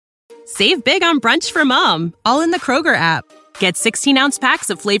Save big on brunch for mom, all in the Kroger app. Get 16-ounce packs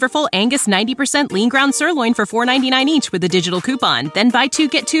of flavorful Angus 90% lean ground sirloin for $4.99 each with a digital coupon. Then buy 2,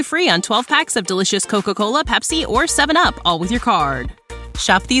 get 2 free on 12 packs of delicious Coca-Cola, Pepsi, or 7-Up, all with your card.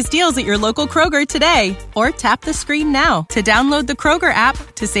 Shop these deals at your local Kroger today, or tap the screen now to download the Kroger app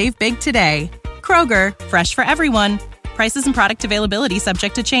to save big today. Kroger, fresh for everyone. Prices and product availability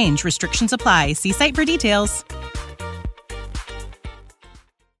subject to change. Restrictions apply. See site for details.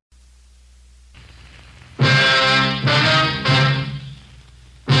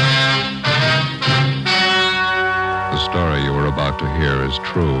 The story you are about to hear is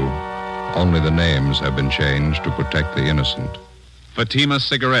true. Only the names have been changed to protect the innocent. Fatima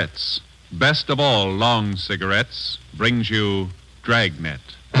Cigarettes, best of all long cigarettes, brings you Dragnet.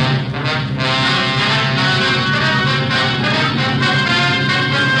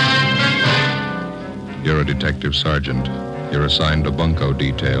 You're a detective sergeant. You're assigned a bunco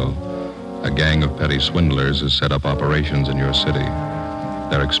detail. A gang of petty swindlers has set up operations in your city.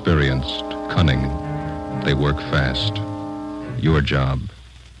 They're experienced, cunning. They work fast. Your job,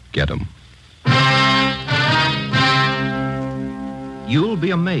 get 'em. You'll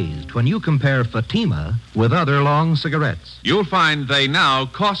be amazed when you compare Fatima with other long cigarettes. You'll find they now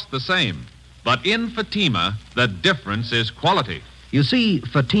cost the same. But in Fatima, the difference is quality. You see,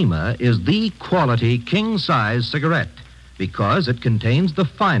 Fatima is the quality king-size cigarette because it contains the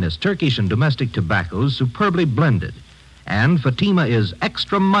finest Turkish and domestic tobaccos superbly blended. And Fatima is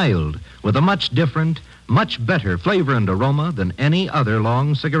extra mild with a much different, much better flavor and aroma than any other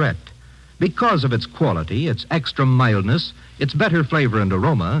long cigarette. Because of its quality, its extra mildness, its better flavor and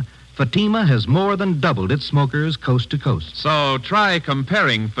aroma, Fatima has more than doubled its smokers coast to coast. So try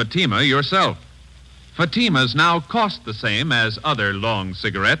comparing Fatima yourself. Fatimas now cost the same as other long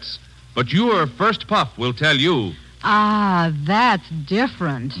cigarettes, but your first puff will tell you. Ah, that's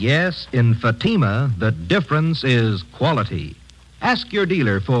different. Yes, in Fatima, the difference is quality. Ask your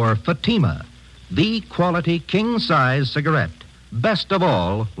dealer for Fatima, the quality king-size cigarette. Best of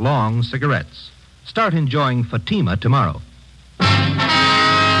all long cigarettes. Start enjoying Fatima tomorrow.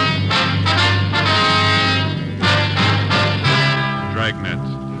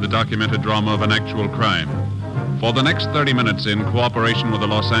 Dragnet, the documented drama of an actual crime. For the next 30 minutes, in cooperation with the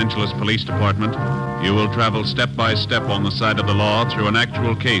Los Angeles Police Department, you will travel step by step on the side of the law through an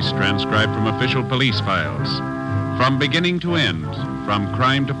actual case transcribed from official police files. From beginning to end, from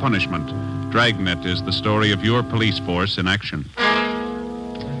crime to punishment, Dragnet is the story of your police force in action.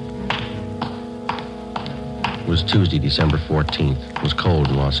 It was Tuesday, December 14th. It was cold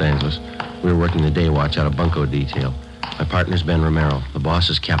in Los Angeles. We were working the day watch out of bunco detail. My partner's Ben Romero. The boss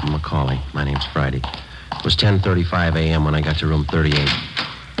is Captain McCauley. My name's Friday. It was 10:35 a.m. when I got to room 38.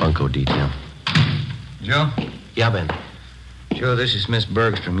 Bunco detail. Joe? Yeah, Ben. Joe, this is Miss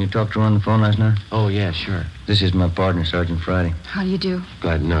Bergstrom. You talked to her on the phone last night? Oh, yeah, sure. This is my partner, Sergeant Friday. How do you do?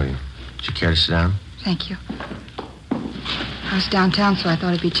 Glad to know you. Would you care to sit down? Thank you. I was downtown, so I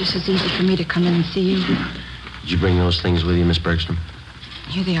thought it'd be just as easy for me to come in and see you. Did you bring those things with you, Miss Bergstrom?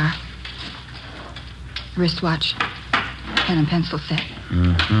 Here they are. A wristwatch, pen and pencil set.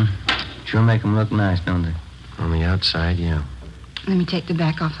 Mm-hmm. Sure make them look nice, don't they? On the outside, yeah. Let me take the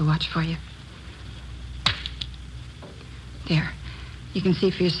back off the watch for you. There. You can see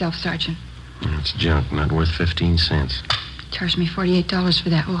for yourself, Sergeant. It's junk, not worth 15 cents. Charged me $48 for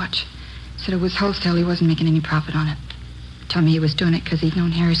that watch. Said it was wholesale. He wasn't making any profit on it. Told me he was doing it because he'd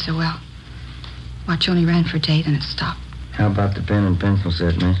known Harry so well. Watch only ran for a day, then it stopped. How about the pen and pencil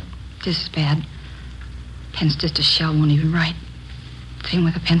set, miss? This is bad. Pen's just a shell, won't even write. Same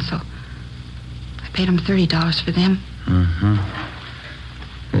with a pencil. I paid him $30 for them. Mm-hmm.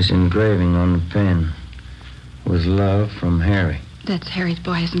 This engraving on the pen. With love from Harry. That's Harry's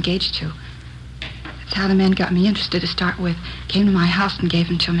boy I was engaged to. That's how the man got me interested to start with. Came to my house and gave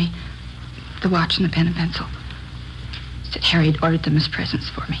them to me. The watch and the pen and pencil. Said Harry had ordered them as presents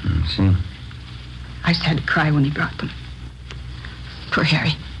for me. See? I just had to cry when he brought them. Poor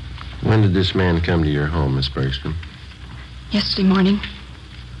Harry. When did this man come to your home, Miss Bergstrom? Yesterday morning.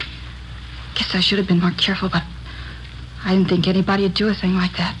 Guess I should have been more careful, but I didn't think anybody would do a thing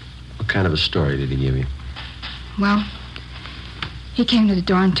like that. What kind of a story did he give you? Well, he came to the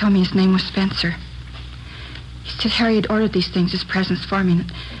door and told me his name was Spencer. He said Harry had ordered these things as presents for me,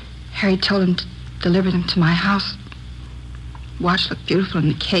 and Harry told him to deliver them to my house. The watch looked beautiful in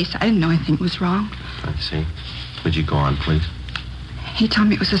the case. I didn't know anything was wrong. I see. Would you go on, please? He told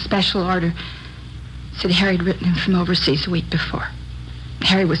me it was a special order. Said Harry had written him from overseas a week before.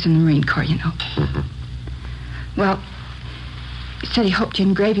 Harry was in the Marine Corps, you know. Mm-hmm. Well, he said he hoped the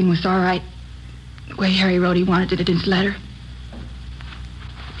engraving was all right. The way Harry wrote he wanted it in his letter.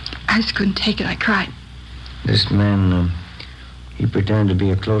 I just couldn't take it. I cried. This man, he pretended to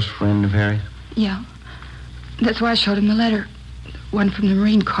be a close friend of Harry? Yeah. That's why I showed him the letter. One from the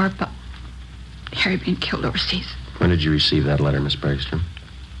Marine Corps about Harry being killed overseas. When did you receive that letter, Miss Bergstrom?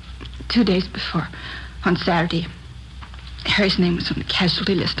 2 days before, on Saturday. Harry's name was on the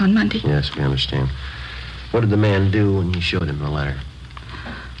casualty list on Monday. Yes, we understand. What did the man do when you showed him the letter?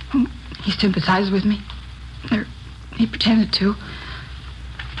 He sympathized with me. Or he pretended to.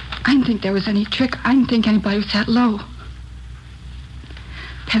 I didn't think there was any trick. I didn't think anybody was that low.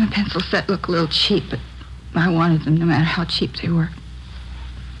 Pen and pencil set looked a little cheap, but I wanted them no matter how cheap they were.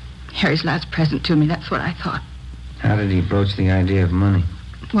 Harry's last present to me, that's what I thought. How did he approach the idea of money?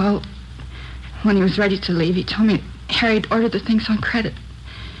 Well, when he was ready to leave, he told me Harry had ordered the things on credit.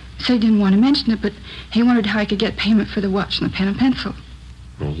 He said he didn't want to mention it, but he wondered how he could get payment for the watch and the pen and pencil.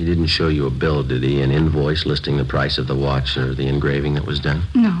 Well, he didn't show you a bill, did he? An invoice listing the price of the watch or the engraving that was done?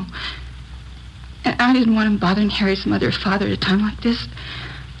 No. And I didn't want him bothering Harry's mother or father at a time like this.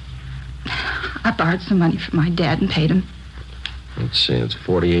 I borrowed some money from my dad and paid him. Let's see, it's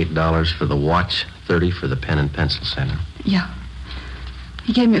 $48 for the watch, $30 for the pen and pencil set. Yeah.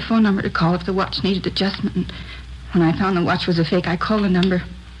 He gave me a phone number to call if the watch needed adjustment, and when I found the watch was a fake, I called the number.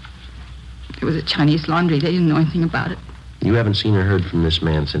 It was a Chinese laundry. They didn't know anything about it. You haven't seen or heard from this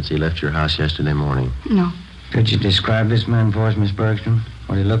man since he left your house yesterday morning? No. Could you describe this man for us, Miss Bergstrom?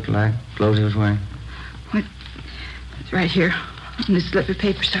 What he looked like, clothes he was wearing? It's right here on this slip of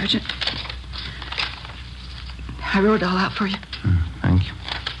paper, Sergeant. I wrote it all out for you. Thank you.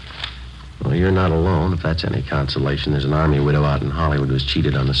 Well, you're not alone, if that's any consolation. There's an army widow out in Hollywood who was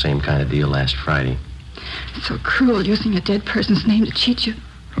cheated on the same kind of deal last Friday. It's so cruel using a dead person's name to cheat you.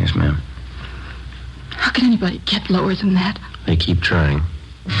 Yes, ma'am. How can anybody get lower than that? They keep trying.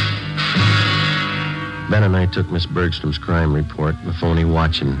 Ben and I took Miss Bergstrom's crime report. The phony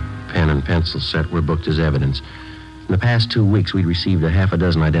watch and pen and pencil set were booked as evidence. In the past 2 weeks, we'd received a half a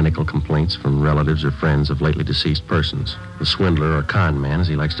dozen identical complaints from relatives or friends of lately deceased persons. The swindler, or con man, as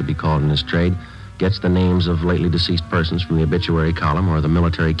he likes to be called in his trade, gets the names of lately deceased persons from the obituary column or the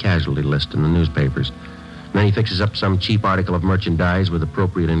military casualty list in the newspapers. Then he fixes up some cheap article of merchandise with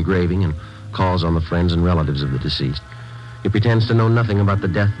appropriate engraving and calls on the friends and relatives of the deceased. He pretends to know nothing about the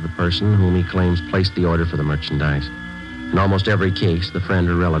death of the person whom he claims placed the order for the merchandise. In almost every case, the friend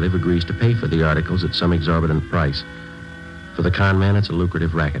or relative agrees to pay for the articles at some exorbitant price. For the con man, it's a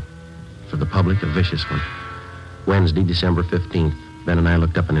lucrative racket. For the public, a vicious one. Wednesday, December 15th, Ben and I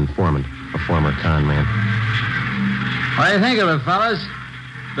looked up an informant, a former con man. What do you think of it, fellas?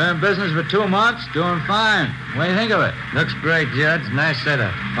 Been in business for 2 months, doing fine. What do you think of it? Looks great, Judge. Nice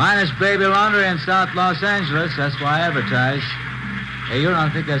setup. Finest baby laundry in South Los Angeles. That's why I advertise. Hey, you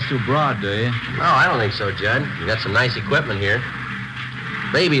don't think that's too broad, do you? No, I don't think so, Judd. You got some nice equipment here.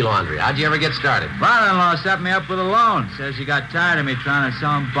 Baby laundry. How'd you ever get started? Father-in-law set me up with a loan. Says he got tired of me trying to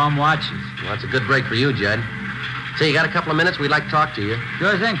sell him bum watches. Well, that's a good break for you, Judd. Say, you got a couple of minutes? We'd like to talk to you.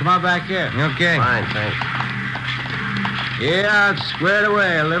 Sure thing. Come on back here. Okay. Fine, thanks. Yeah, I've squared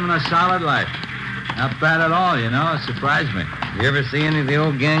away, living a solid life. Not bad at all, you know. It surprised me. You ever see any of the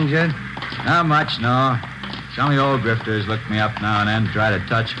old gang, Judge? Not much, no. Some of the old grifters look me up now and then, try to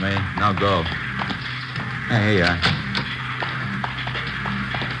touch me. No go. Hey, here you are.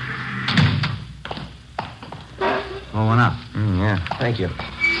 Pull one up. Yeah. Thank you.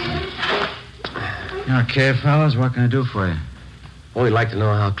 Okay, fellas, what can I do for you? Well, we'd like to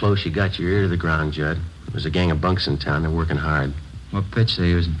know how close you got your ear to the ground, Judd. There's a gang of bunks in town. They're working hard. What pitch they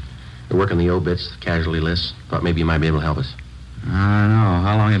using? They're working the obits, the casualty lists. Thought maybe you might be able to help us. I don't know.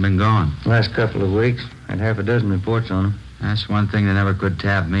 How long you been gone? Last couple of weeks. Had half a dozen reports on them. That's one thing they never could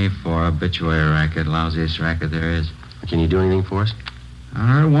tap me for. Obituary racket. Lousiest racket there is. Can you do anything for us? I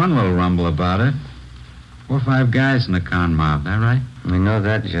heard one little rumble about it. 4 or 5 guys in the con mob. That right? We know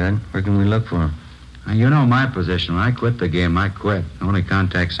that, Judd. Where can we look for them? Now, you know my position. When I quit the game, I quit. The only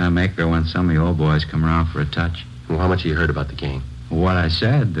contacts I make are when some of the old boys come around for a touch. Well, how much have you heard about the gang? What I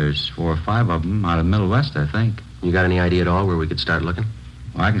said, there's 4 or 5 of them out of Middle West, I think. You got any idea at all where we could start looking?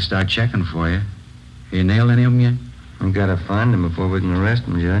 Well, I can start checking for you. You nailed any of them yet? We've got to find them before we can arrest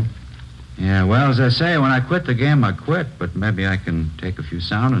them, Judd. Yeah, well, as I say, when I quit the game, I quit. But maybe I can take a few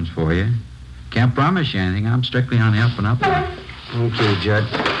soundings for you. Can't promise you anything. I'm strictly on the up and up. Okay, Judd.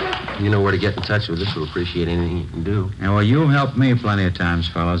 You know where to get in touch with us. We'll appreciate anything you can do. Yeah, well, you've helped me plenty of times,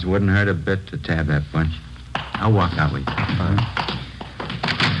 fellas. Wouldn't hurt a bit to tab that bunch. I'll walk out with you. Fine.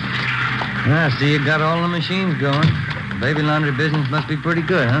 I see you got all the machines going. Baby laundry business must be pretty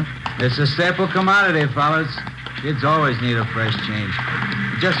good, huh? It's a staple commodity, fellas. Kids always need a fresh change.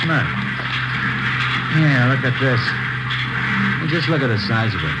 Just a minute. Yeah, look at this. just look at the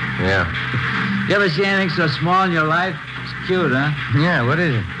size of it. Yeah. You ever see anything so small in your life? It's cute, huh? Yeah, what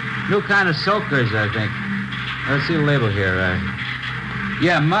is it? New kind of soakers, I think. Let's see the label here.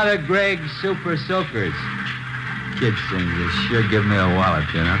 Yeah, Mother Greg Super Soakers. Kids things, they sure give me a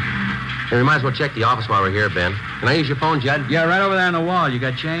wallop, you know. Hey, we might as well check the office while we're here, Ben. Can I use your phone, Judd? Yeah, right over there on the wall. You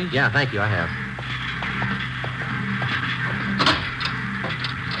got change? Yeah, thank you, I have.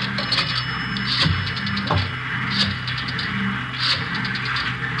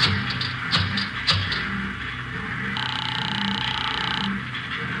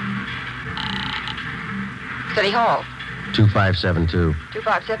 City Hall. 2572.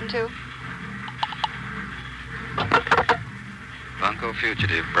 2572. Bunko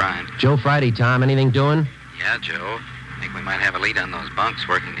fugitive, Brian. Joe Friday, Tom. Anything doing? Yeah, Joe. Think we might have a lead on those bunks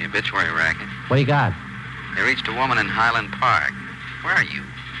working the obituary racket. What do you got? They reached a woman in Highland Park. Where are you?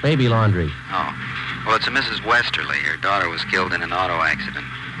 Baby laundry. Oh. Well, it's a Mrs. Westerly. Her daughter was killed in an auto accident.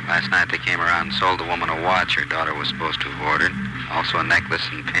 Last night they came around and sold the woman a watch her daughter was supposed to have ordered. Also a necklace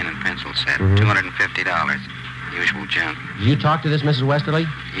and pen and pencil set. $250. Usual junk. Did you talk to this Mrs. Westerly?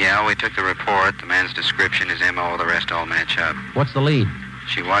 Yeah, we took the report. The man's description, his M.O., the rest all match up. What's the lead?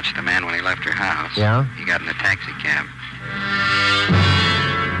 She watched the man when he left her house. Yeah? He got in a taxi cab.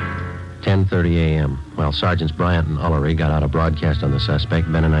 10:30 a.m. While Sergeants Bryant and Ullery got out a broadcast on the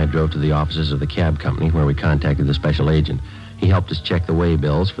suspect, Ben and I drove to the offices of the cab company where we contacted the special agent. He helped us check the way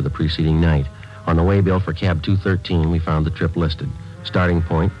bills for the preceding night. On the way bill for cab 213, we found the trip listed. Starting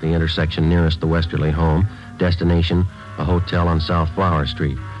point, the intersection nearest the Westerly home. Destination, a hotel on South Flower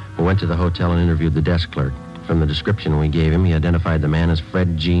Street. We went to the hotel and interviewed the desk clerk. From the description we gave him, he identified the man as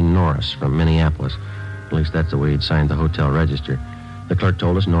Fred G. Norris from Minneapolis. At least that's the way he'd signed the hotel register. The clerk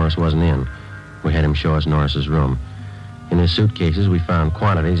told us Norris wasn't in. We had him show us Norris's room. In his suitcases, we found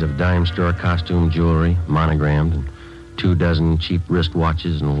quantities of dime store costume jewelry, monogrammed, and 24 cheap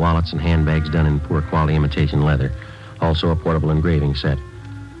wristwatches and wallets and handbags done in poor quality imitation leather. Also a portable engraving set.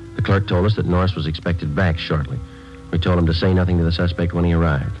 The clerk told us that Norris was expected back shortly. We told him to say nothing to the suspect when he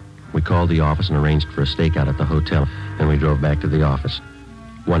arrived. We called the office and arranged for a stakeout at the hotel. Then we drove back to the office.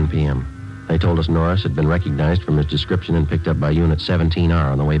 1 p.m. They told us Norris had been recognized from his description and picked up by Unit 17R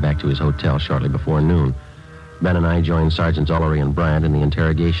on the way back to his hotel shortly before noon. Ben and I joined Sergeants Ullery and Bryant in the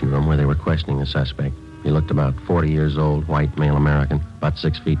interrogation room where they were questioning the suspect. He looked about 40 years old, white, male American, about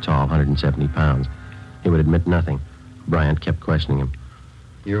 6 feet tall, 170 pounds. He would admit nothing. Bryant kept questioning him.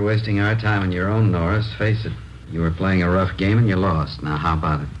 You're wasting our time on your own, Norris. Face it. You were playing a rough game and you lost. Now, how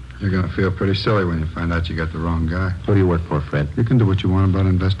about it? You're going to feel pretty silly when you find out you got the wrong guy. Who do you work for, Fred? You can do what you want about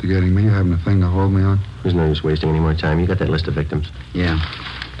investigating me. You haven't a thing to hold me on. There's no use wasting any more time. You got that list of victims? Yeah.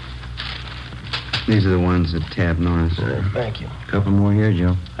 These are the ones that tabbed Norris. Thank you. A couple more here,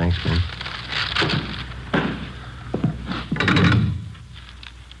 Joe. Thanks, Ben.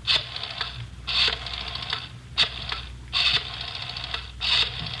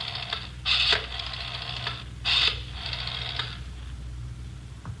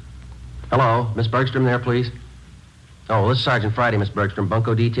 Hello, Miss Bergstrom there, please? Oh, this is Sergeant Friday, Miss Bergstrom,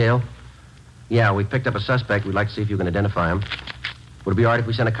 Bunko Detail. Yeah, we picked up a suspect. We'd like to see if you can identify him. Would it be all right if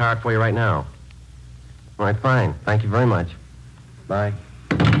we sent a car out for you right now? All right, fine. Thank you very much. Bye.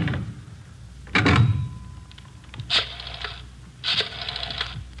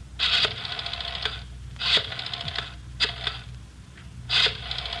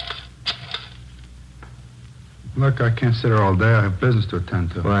 Look, I can't sit here all day. I have business to attend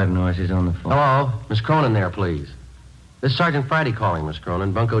to. Quiet, Norris. He's on the phone. Hello, Miss Cronin there, please. This is Sergeant Friday calling, Miss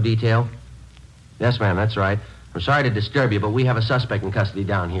Cronin. Bunko Detail? Yes, ma'am, that's right. I'm sorry to disturb you, but we have a suspect in custody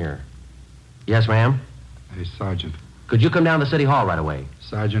down here. Yes, ma'am? Hey, Sergeant. Could you come down to City Hall right away?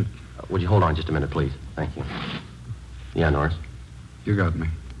 Sergeant. Would you hold on just a minute, please? Thank you. Yeah, Norris? You got me.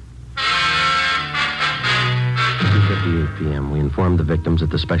 2:58 p.m. We informed the victims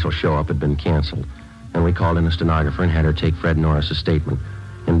that the special show-up had been canceled. And we called in a stenographer and had her take Fred Norris' statement.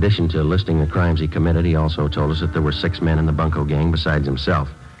 In addition to listing the crimes he committed, he also told us that there were 6 men in the Bunko gang besides himself.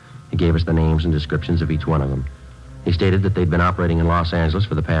 He gave us the names and descriptions of each one of them. He stated that they'd been operating in Los Angeles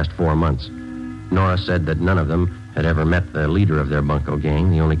for the past 4 months. Norris said that none of them had ever met the leader of their Bunko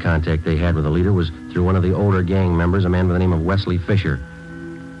gang. The only contact they had with the leader was through one of the older gang members, a man by the name of Wesley Fisher.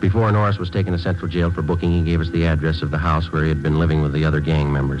 Before Norris was taken to Central Jail for booking, he gave us the address of the house where he had been living with the other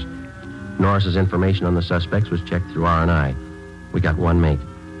gang members. Norris's information on the suspects was checked through R&I. We got one mate,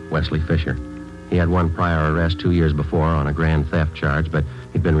 Wesley Fisher. He had one prior arrest 2 years before on a grand theft charge, but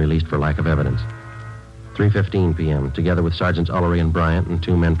he'd been released for lack of evidence. 3:15 p.m., together with Sergeants Ullery and Bryant and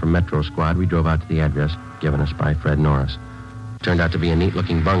 2 men from Metro Squad, we drove out to the address given us by Fred Norris. Turned out to be a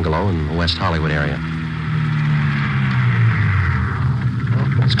neat-looking bungalow in the West Hollywood area.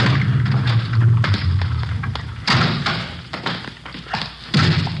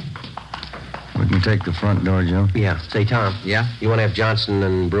 can take the front door, Joe. Yeah. Say, Tom. Yeah? You want to have Johnson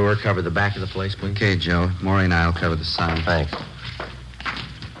and Brewer cover the back of the place, please? Okay, Joe. Maury and I will cover the side. Thanks.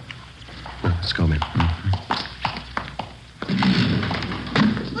 Well, let's go, man. Did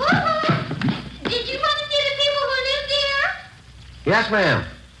you want to see the people who live there? Yes, ma'am.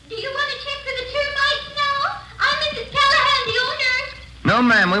 Do you want to check for the termites now? I'm Mrs. Callahan, the owner. No,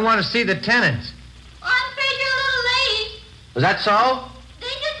 ma'am. We want to see the tenants. I'm afraid you're a little late. Was that so? They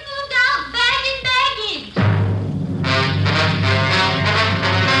just moved out, bag and baggage.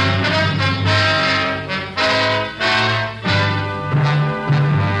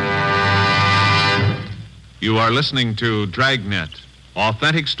 You are listening to Dragnet,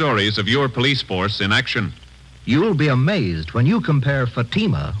 authentic stories of your police force in action. You'll be amazed when you compare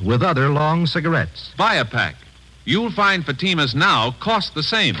Fatima with other long cigarettes. Buy a pack. You'll find Fatimas now cost the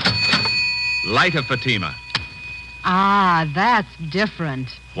same. Light a Fatima. Ah, that's different.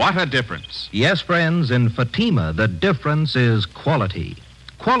 What a difference. Yes, friends, in Fatima, the difference is quality.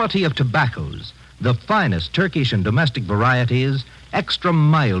 Quality of tobaccos, the finest Turkish and domestic varieties, extra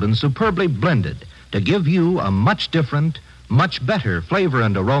mild and superbly blended to give you a much different, much better flavor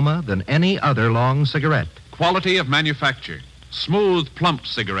and aroma than any other long cigarette. Quality of manufacture. Smooth, plump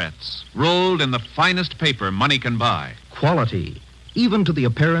cigarettes, rolled in the finest paper money can buy. Quality, even to the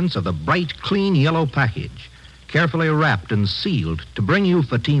appearance of the bright, clean yellow package, carefully wrapped and sealed to bring you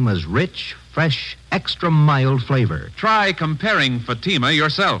Fatima's rich, fresh, extra mild flavor. Try comparing Fatima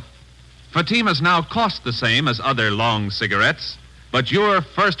yourself. Fatimas now cost the same as other long cigarettes, but your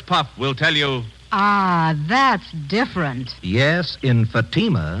first puff will tell you... Ah, that's different. Yes, in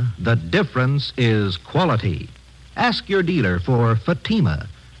Fatima, the difference is quality. Ask your dealer for Fatima,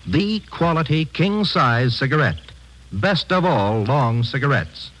 the quality king-size cigarette. Best of all long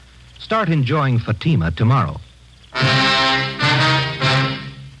cigarettes. Start enjoying Fatima tomorrow.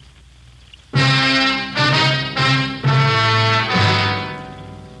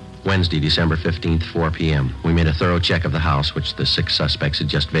 Wednesday, December 15th, 4 p.m. We made a thorough check of the house, which the 6 suspects had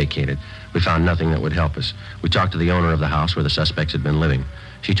just vacated. We found nothing that would help us. We talked to the owner of the house where the suspects had been living.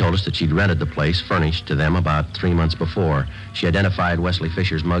 She told us that she'd rented the place furnished to them about 3 months before. She identified Wesley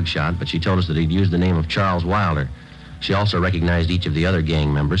Fisher's mugshot, but she told us that he'd used the name of Charles Wilder. She also recognized each of the other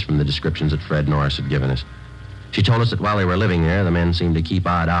gang members from the descriptions that Fred Norris had given us. She told us that while they were living there, the men seemed to keep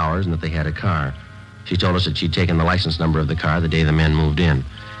odd hours and that they had a car. She told us that she'd taken the license number of the car the day the men moved in.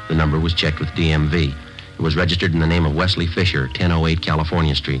 The number was checked with DMV. It was registered in the name of Wesley Fisher, 1008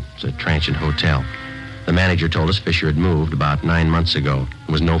 California Street. It's a transient hotel. The manager told us Fisher had moved about 9 months ago.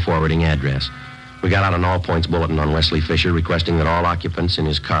 There was no forwarding address. We got out an all-points bulletin on Wesley Fisher requesting that all occupants in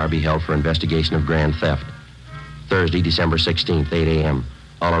his car be held for investigation of grand theft. Thursday, December 16th, 8 a.m.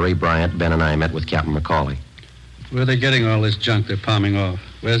 Oliver Ray Bryant, Ben, and I met with Captain McCauley. Where are they getting all this junk they're palming off?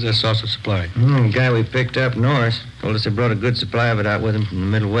 Where's their source of supply? The guy we picked up, Norris, told us they brought a good supply of it out with him from the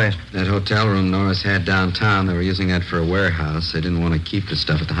Middle West. That hotel room Norris had downtown, they were using that for a warehouse. They didn't want to keep the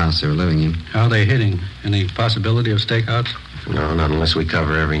stuff at the house they were living in. How are they hitting? Any possibility of stakeouts? No, not unless we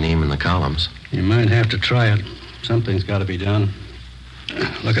cover every name in the columns. You might have to try it. Something's got to be done.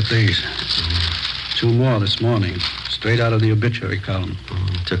 Look at these. 2 more this morning, straight out of the obituary column.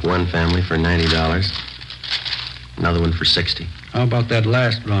 Took one family for $90. Another one for $60. How about that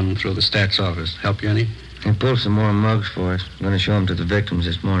last run through the stats office? Help you any? They pulled some more mugs for us. I'm going to show them to the victims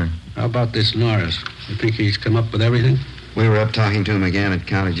this morning. How about this Norris? You think he's come up with everything? We were up talking to him again at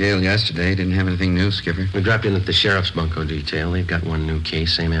county jail yesterday. Didn't have anything new, Skipper. We dropped in at the sheriff's bunco detail. They've got one new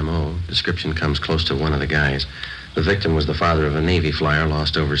case, same M.O. Description comes close to one of the guys. The victim was the father of a Navy flyer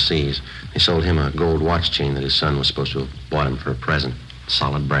lost overseas. They sold him a gold watch chain that his son was supposed to have bought him for a present.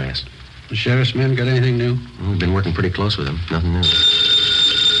 Solid brass. The sheriff's men got anything new? We've been working pretty close with him. Nothing new.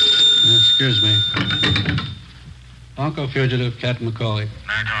 Excuse me. Bunco fugitive, Captain McCauley.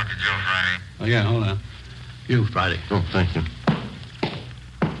 I talk to Joe Friday. Oh, yeah, hold on. You, Friday. Oh, thank you.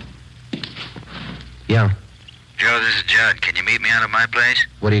 Yeah. Joe, this is Judd. Can you meet me out at my place?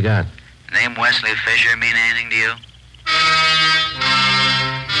 What do you got? The name Wesley Fisher mean anything to you?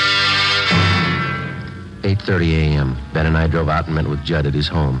 8:30 a.m. Ben and I drove out and met with Judd at his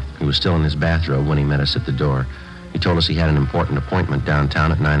home. He was still in his bathrobe when he met us at the door. He told us he had an important appointment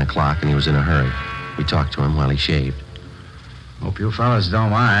downtown at 9 o'clock and he was in a hurry. We talked to him while he shaved. Hope you fellas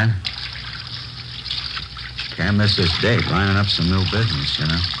don't mind. Can't miss this date, lining up some new business, you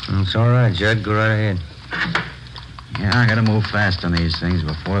know. It's all right, Judd. Go right ahead. Yeah, I gotta move fast on these things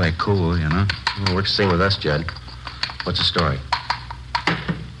before they cool, you know. Well, works the same with us, Judd. What's the story?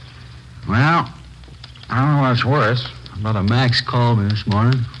 Well, I don't know what's worse. Brother Max called me this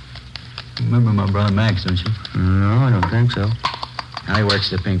morning. You remember my brother Max, don't you? No, I don't think so. I works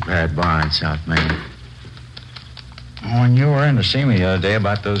the Pink Parrot Bar in South Main. When you were in to see me the other day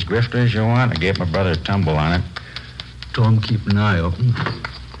about those grifters you want, I gave my brother a tumble on it. Told him keep an eye open.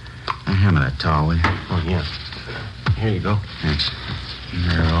 Now, hand me that towel, will you? Oh, yeah. Here you go. Thanks.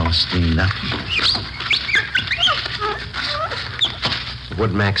 They're all steamed up.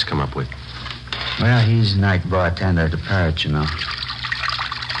 What'd Max come up with? Well, he's night bartender at the Parrot, you know.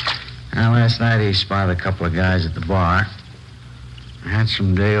 Now, last night he spotted a couple of guys at the bar. Had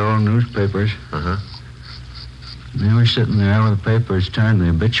some day-old newspapers. Uh-huh. They were sitting there with the papers turned to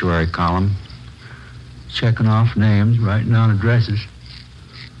the obituary column, checking off names, writing down addresses.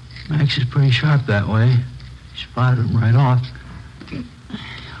 Max is pretty sharp that way. He spotted them right off.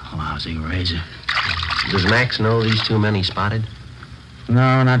 Lousy razor. Does Max know these two men he spotted?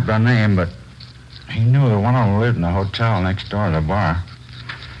 No, not by name, but he knew that one of them lived in the hotel next door to the bar.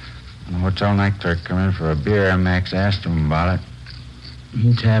 When the hotel night clerk came in for a beer, Max asked him about it.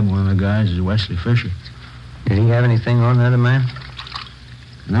 He tabbed one of the guys as Wesley Fisher. Did he have anything on the other man?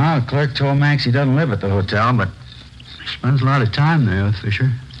 No, the clerk told Max he doesn't live at the hotel, but he spends a lot of time there with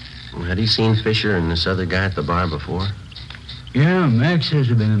Fisher. Well, had he seen Fisher and this other guy at the bar before? Yeah, Max says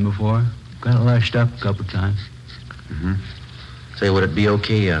he's been in before. Got lashed up a couple times. Mm-hmm. Say, would it be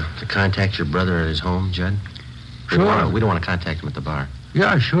okay to contact your brother at his home, Judd? Sure. We don't want to contact him at the bar.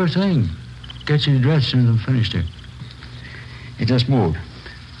 Yeah, sure thing. Get your address as soon as I'm finished here. He just moved.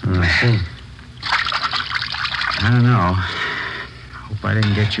 I see. I don't know. Hope I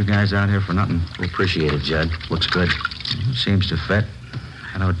didn't get you guys out here for nothing. We appreciate it, Judd. Looks good. Seems to fit.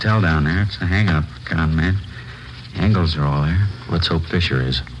 That hotel down there, it's a hang-up, con man. Angles are all there. Let's hope Fisher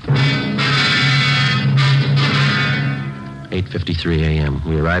is. 8:53 a.m.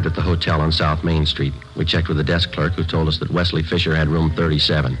 We arrived at the hotel on South Main Street. We checked with the desk clerk, who told us that Wesley Fisher had room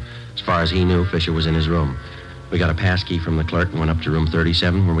 37. As far as he knew, Fisher was in his room. We got a pass key from the clerk and went up to room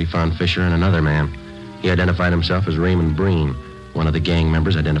 37, where we found Fisher and another man. He identified himself as Raymond Breen, one of the gang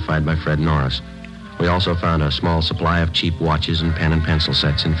members identified by Fred Norris. We also found a small supply of cheap watches and pen and pencil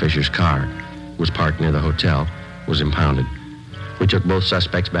sets in Fisher's car. It was parked near the hotel, was impounded. We took both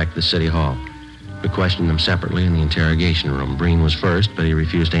suspects back to the city hall. We questioned them separately in the interrogation room. Breen was first, but he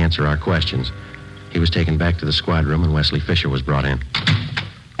refused to answer our questions. He was taken back to the squad room, and Wesley Fisher was brought in.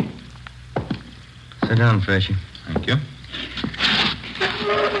 Sit down, Fisher. Thank you.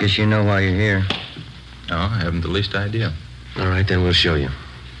 Guess you know why you're here. No, I haven't the least idea. All right, then we'll show you.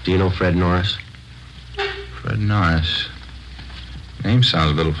 Do you know Fred Norris? Fred Norris. Name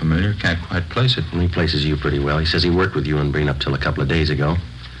sounds a little familiar. Can't quite place it. He places you pretty well. He says he worked with you and Breen up till a couple of days ago.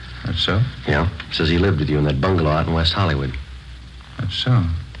 That's so? Yeah. Says he lived with you in that bungalow out in West Hollywood. That's so.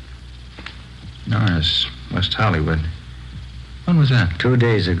 Norris, West Hollywood. When was that? 2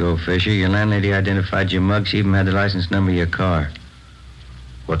 days ago, Fisher. Your landlady identified your mug. She even had the license number of your car.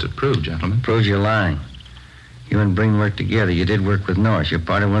 What's it prove, gentlemen? Proves you're lying. You and Breen worked together. You did work with Norris. You're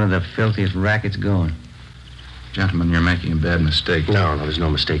part of one of the filthiest rackets going. Gentlemen, you're making a bad mistake. No, there's no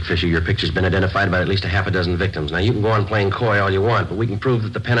mistake, Fisher. Your picture's been identified by at least a half a dozen victims. Now, you can go on playing coy all you want, but we can prove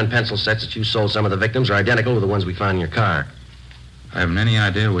that the pen and pencil sets that you sold some of the victims are identical to the ones we found in your car. I haven't any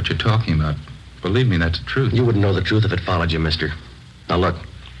idea what you're talking about. Believe me, that's the truth. You wouldn't know the truth if it followed you, mister. Now, look,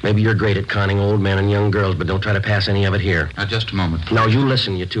 maybe you're great at conning old men and young girls, but don't try to pass any of it here. Now, just a moment. Now, you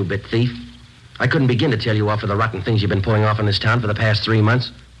listen, you two-bit thief. I couldn't begin to tell you off for the rotten things you've been pulling off in this town for the past 3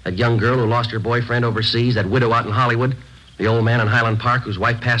 months. That young girl who lost her boyfriend overseas, that widow out in Hollywood, the old man in Highland Park whose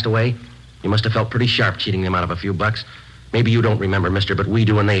wife passed away. You must have felt pretty sharp cheating them out of a few bucks. Maybe you don't remember, mister, but we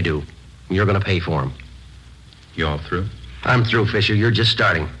do and they do. And you're going to pay for them. You all through? I'm through, Fisher. You're just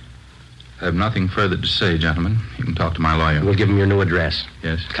starting. I have nothing further to say, gentlemen. You can talk to my lawyer. We'll give him your new address.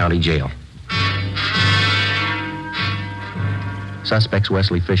 Yes. County jail. Suspects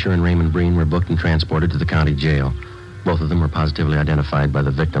Wesley Fisher and Raymond Breen were booked and transported to the county jail. Both of them were positively identified by the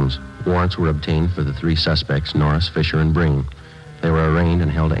victims. Warrants were obtained for the 3 suspects, Norris, Fisher, and Breen. They were arraigned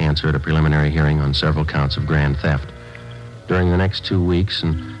and held to answer at a preliminary hearing on several counts of grand theft. During the next 2 weeks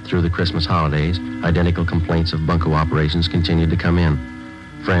and through the Christmas holidays, identical complaints of bunco operations continued to come in.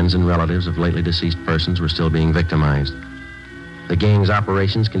 Friends and relatives of lately deceased persons were still being victimized. The gang's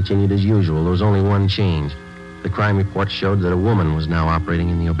operations continued as usual. There was only one change. The crime report showed that a woman was now operating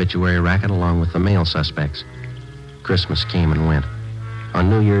in the obituary racket along with the male suspects. Christmas came and went. On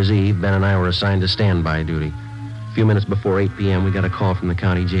New Year's Eve, Ben and I were assigned to standby duty. A few minutes before 8 p.m., we got a call from the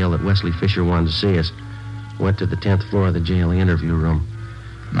county jail that Wesley Fisher wanted to see us. Went to the 10th floor of the jail, the interview room.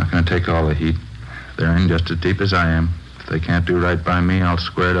 I'm not going to take all the heat. They're in just as deep as I am. If they can't do right by me, I'll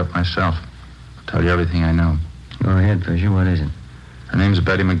square it up myself. I'll tell you everything I know. Go ahead, Fisher. What is it? Her name's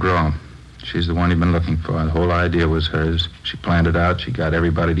Betty McGraw. She's the one you've been looking for. The whole idea was hers. She planned it out. She got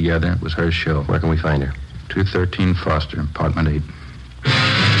everybody together. It was her show. Where can we find her? 213 Foster, apartment 8.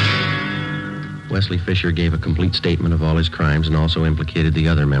 Wesley Fisher gave a complete statement of all his crimes and also implicated the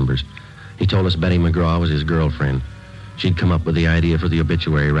other members. He told us Betty McGraw was his girlfriend. She'd come up with the idea for the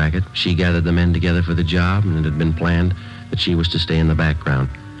obituary racket. She gathered the men together for the job, and it had been planned that she was to stay in the background.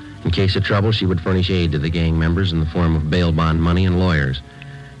 In case of trouble, she would furnish aid to the gang members in the form of bail bond money and lawyers.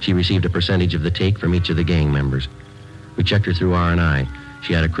 She received a percentage of the take from each of the gang members. We checked her through R&I.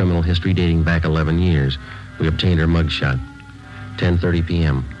 She had a criminal history dating back 11 years. We obtained her mugshot. 10:30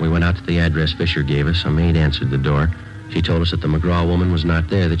 p.m. We went out to the address Fisher gave us. A maid answered the door. She told us that the McGraw woman was not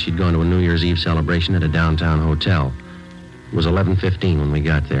there, that she'd gone to a New Year's Eve celebration at a downtown hotel. It was 11:15 when we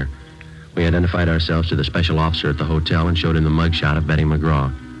got there. We identified ourselves to the special officer at the hotel and showed him the mugshot of Betty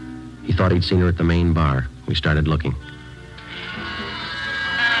McGraw. He thought he'd seen her at the main bar. We started looking.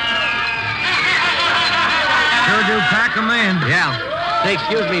 Sure do pack 'em in. Yeah. Say,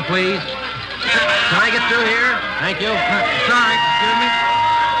 excuse me, please. Can I get through here? Thank you. Sorry, excuse me.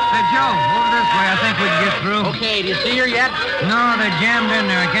 Hey, Joe, over this way. I think we can get through. Okay, do you see her yet? No, they're jammed in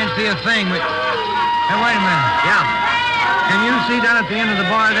there. I can't see a thing, but... Hey, wait a minute. Yeah. Can you see down at the end of the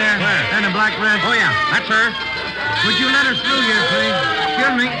bar there? Where? And the black dress? Oh, yeah, that's her. Would you let us through here, please?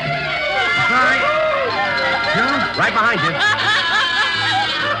 Excuse me. Sorry. Joe? Right behind you.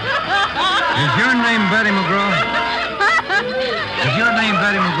 Is your name Betty McGraw? Is your name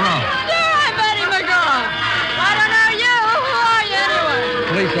Betty McGraw? Sure, I'm Betty McGraw. I don't know you. Who are you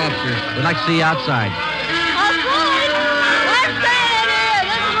anyway? Police officer. We'd like to see you outside. Outside? I'm staying here.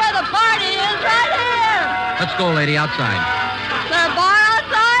 This is where the party is, right here. Let's go, lady, outside. Is there a bar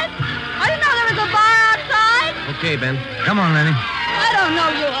outside? I didn't know there was a bar outside. Okay, Ben. Come on, Lenny. I don't know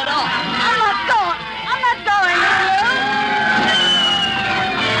you at all. I'm not going with you.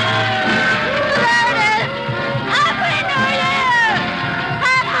 There it is. Happy New Year!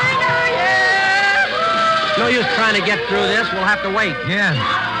 Happy New Year! No use trying to get through this. We'll have to wait. Yeah.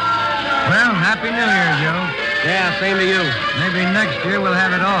 Well, Happy New Year, Joe. Yeah, same to you. Maybe next year we'll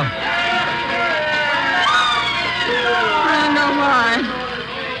have it off. I don't know why.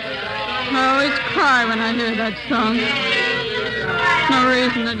 I always cry when I hear that song. No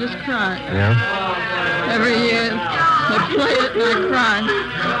reason, I just cry. Yeah? Every year, they play it and I cry.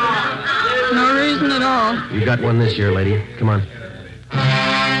 No reason at all. You got one this year, lady. Come on.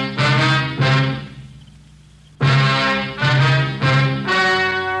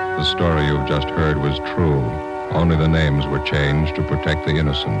 The story you've just heard was true. Only the names were changed to protect the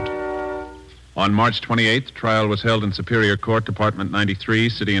innocent. On March 28th, trial was held in Superior Court, Department 93,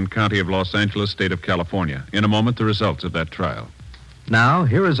 City and County of Los Angeles, State of California. In a moment, the results of that trial. Now,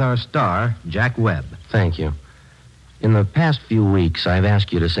 here is our star, Jack Webb. Thank you. In the past few weeks, I've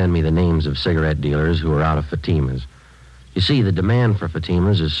asked you to send me the names of cigarette dealers who are out of Fatimas. You see, the demand for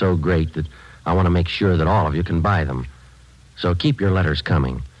Fatimas is so great that I want to make sure that all of you can buy them. So keep your letters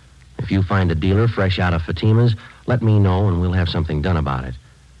coming. If you find a dealer fresh out of Fatimas, let me know and we'll have something done about it.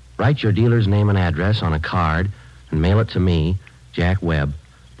 Write your dealer's name and address on a card and mail it to me, Jack Webb,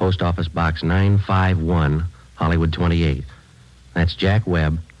 Post Office Box 951, Hollywood 28. That's Jack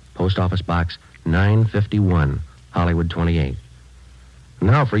Webb, Post Office Box 951, Hollywood 28.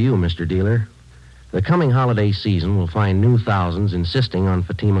 Now for you, Mr. Dealer. The coming holiday season will find new thousands insisting on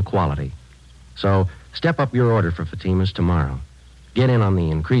Fatima quality. So step up your order for Fatimas tomorrow. Get in on the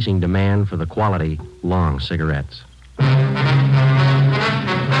increasing demand for the quality long cigarettes.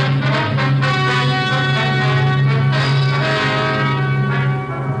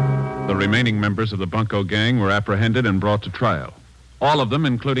 The remaining members of the Bunko gang were apprehended and brought to trial. All of them,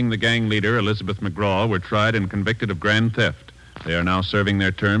 including the gang leader, Elizabeth McGraw, were tried and convicted of grand theft. They are now serving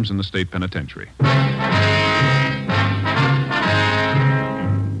their terms in the state penitentiary.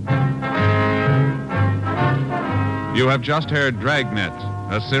 You have just heard Dragnet,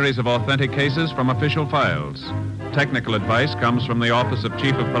 a series of authentic cases from official files. Technical advice comes from the Office of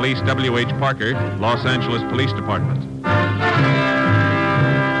Chief of Police W.H. Parker, Los Angeles Police Department.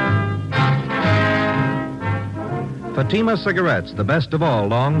 Fatima Cigarettes, the best of all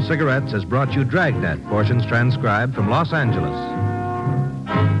long cigarettes, has brought you Dragnet, portions transcribed from Los Angeles.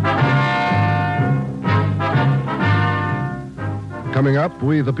 Coming up,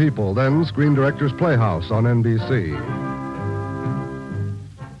 We the People, then Screen Directors Playhouse on NBC.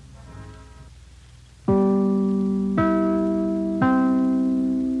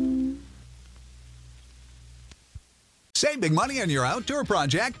 Save big money on your outdoor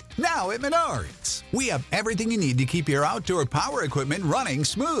project now at Menards. We have everything you need to keep your outdoor power equipment running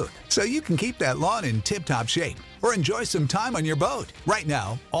smooth so you can keep that lawn in tip-top shape or enjoy some time on your boat. Right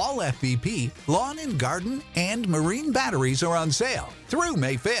now, all FVP lawn and garden and marine batteries are on sale through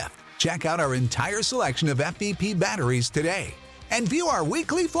May 5th. Check out our entire selection of FVP batteries today and view our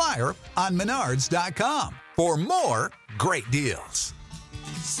weekly flyer on Menards.com for more great deals.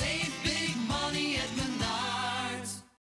 Save